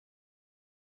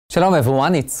Shalom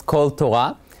everyone, it's called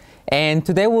Torah, and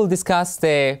today we'll discuss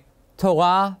the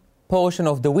Torah portion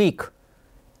of the week,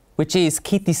 which is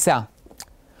Tisa.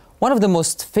 One of the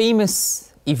most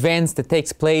famous events that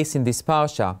takes place in this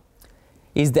parsha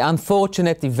is the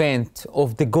unfortunate event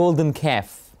of the golden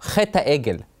calf, Chet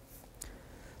HaEgel.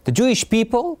 The Jewish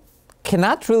people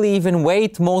cannot really even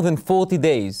wait more than 40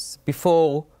 days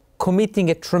before committing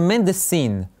a tremendous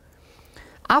sin.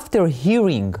 After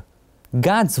hearing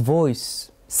God's voice,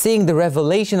 seeing the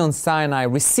revelation on Sinai,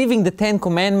 receiving the 10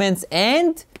 Commandments,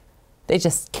 and they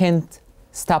just can't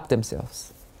stop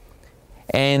themselves.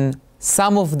 And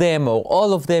some of them, or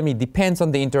all of them, it depends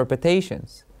on the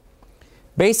interpretations,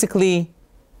 basically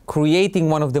creating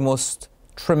one of the most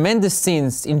tremendous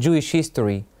sins in Jewish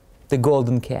history, the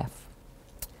golden calf.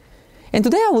 And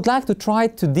today I would like to try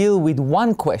to deal with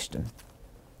one question.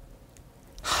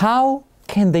 How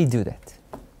can they do that?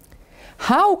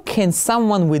 How can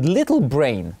someone with little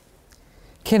brain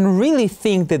can really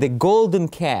think that the golden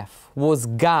calf was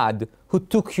God who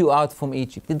took you out from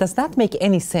Egypt? It does not make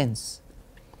any sense.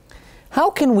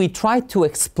 How can we try to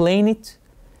explain it?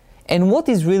 And what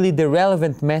is really the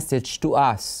relevant message to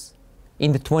us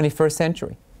in the 21st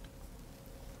century?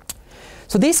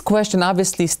 So this question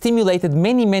obviously stimulated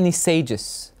many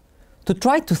sages to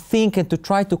try to think and to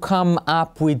try to come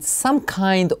up with some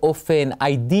kind of an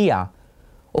idea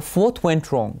of what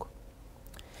went wrong.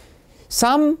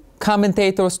 Some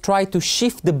commentators try to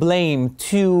shift the blame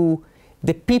to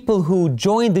the people who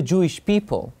joined the Jewish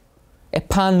people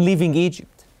upon leaving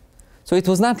Egypt. So it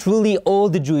was not really all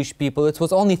the Jewish people, it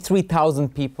was only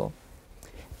 3,000 people.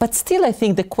 But still I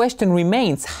think the question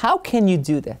remains, how can you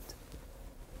do that?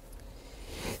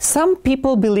 Some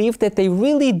people believe that they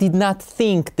really did not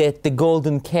think that the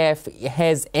golden calf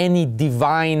has any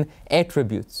divine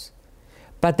attributes,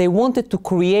 but they wanted to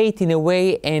create in a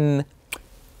way an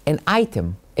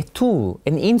item, a tool,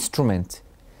 an instrument,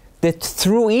 that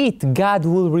through it God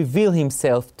will reveal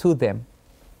himself to them.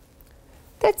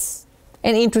 That's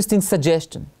an interesting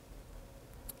suggestion.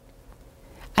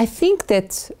 I think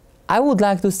that I would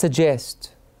like to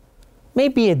suggest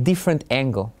maybe a different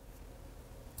angle.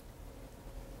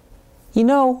 You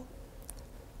know,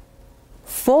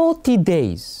 40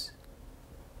 days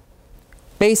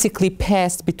basically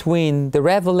passed between the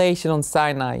revelation on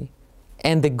Sinai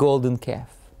and the golden calf.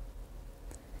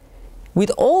 With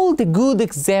all the good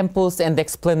examples and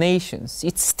explanations,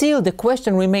 it's still the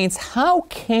question remains, how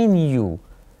can you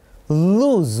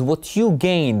lose what you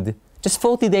gained just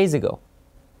 40 days ago?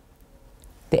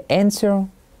 The answer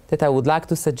that I would like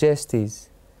to suggest is,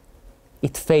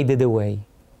 it faded away.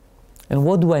 And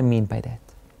what do I mean by that?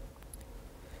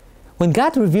 When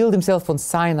God revealed himself on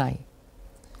Sinai,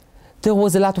 there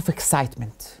was a lot of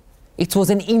excitement. It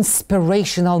was an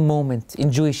inspirational moment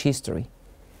in Jewish history.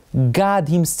 God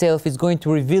himself is going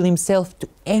to reveal himself to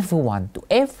everyone, to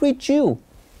every Jew.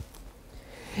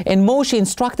 And Moshe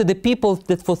instructed the people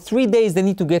that for 3 days they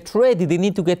need to get ready, they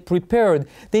need to get prepared,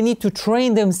 they need to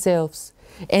train themselves.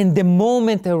 And the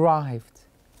moment arrived.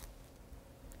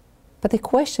 But the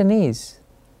question is,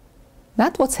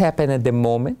 not what's happened at the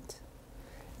moment,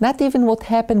 not even what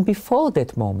happened before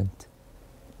that moment.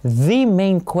 The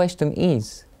main question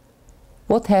is,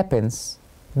 what happens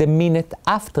the minute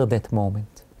after that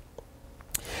moment?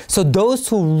 So those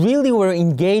who really were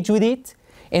engaged with it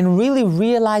and really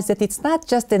realized that it's not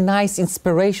just a nice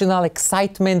inspirational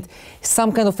excitement,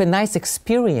 some kind of a nice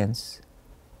experience,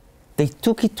 they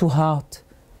took it to heart,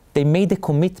 they made a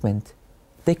commitment,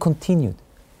 they continued.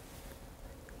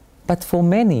 But for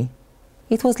many,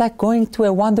 it was like going to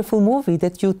a wonderful movie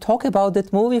that you talk about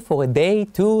that movie for a day,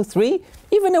 2, 3,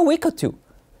 even a week or two.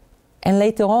 And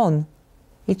later on,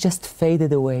 it just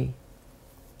faded away.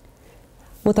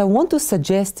 What I want to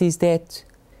suggest is that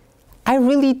I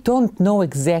really don't know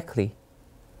exactly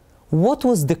what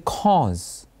was the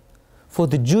cause for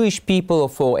the Jewish people or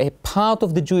for a part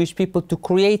of the Jewish people to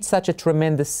create such a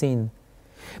tremendous sin.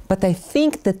 But I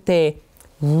think that the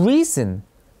reason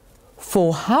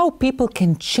for how people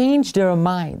can change their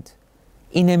mind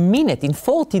in a minute, in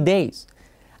 40 days,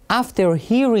 after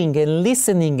hearing and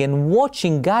listening and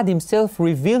watching God himself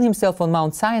reveal himself on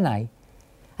Mount Sinai,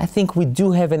 I think we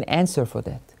do have an answer for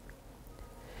that.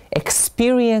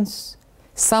 Experience,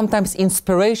 sometimes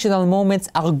inspirational moments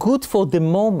are good for the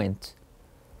moment,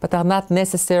 but are not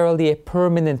necessarily a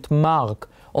permanent mark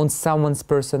on someone's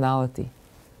personality.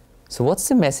 So what's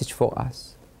the message for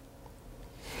us?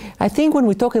 I think when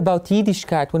we talk about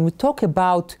Yiddishkeit, when we talk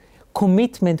about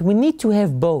commitment, we need to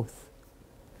have both.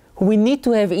 We need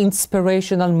to have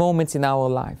inspirational moments in our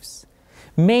lives.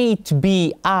 May it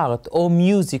be art or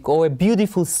music or a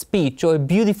beautiful speech or a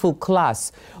beautiful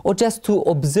class, or just to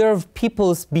observe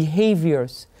people's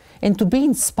behaviors and to be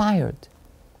inspired.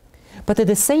 But at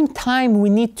the same time, we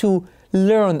need to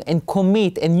learn and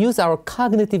commit and use our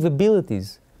cognitive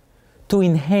abilities to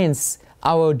enhance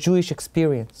our Jewish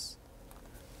experience.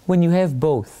 When you have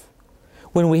both,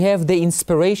 when we have the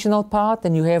inspirational part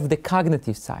and you have the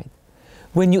cognitive side,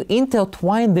 when you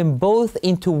intertwine them both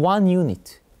into one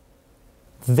unit,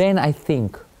 then I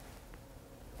think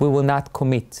we will not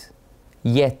commit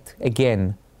yet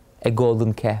again a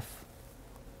golden calf.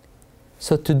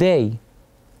 So today,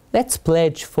 let's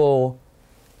pledge for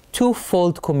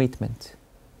twofold commitment: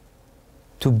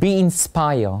 to be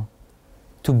inspired,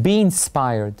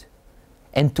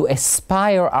 and to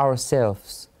aspire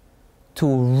ourselves to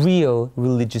real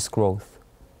religious growth.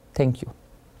 Thank you.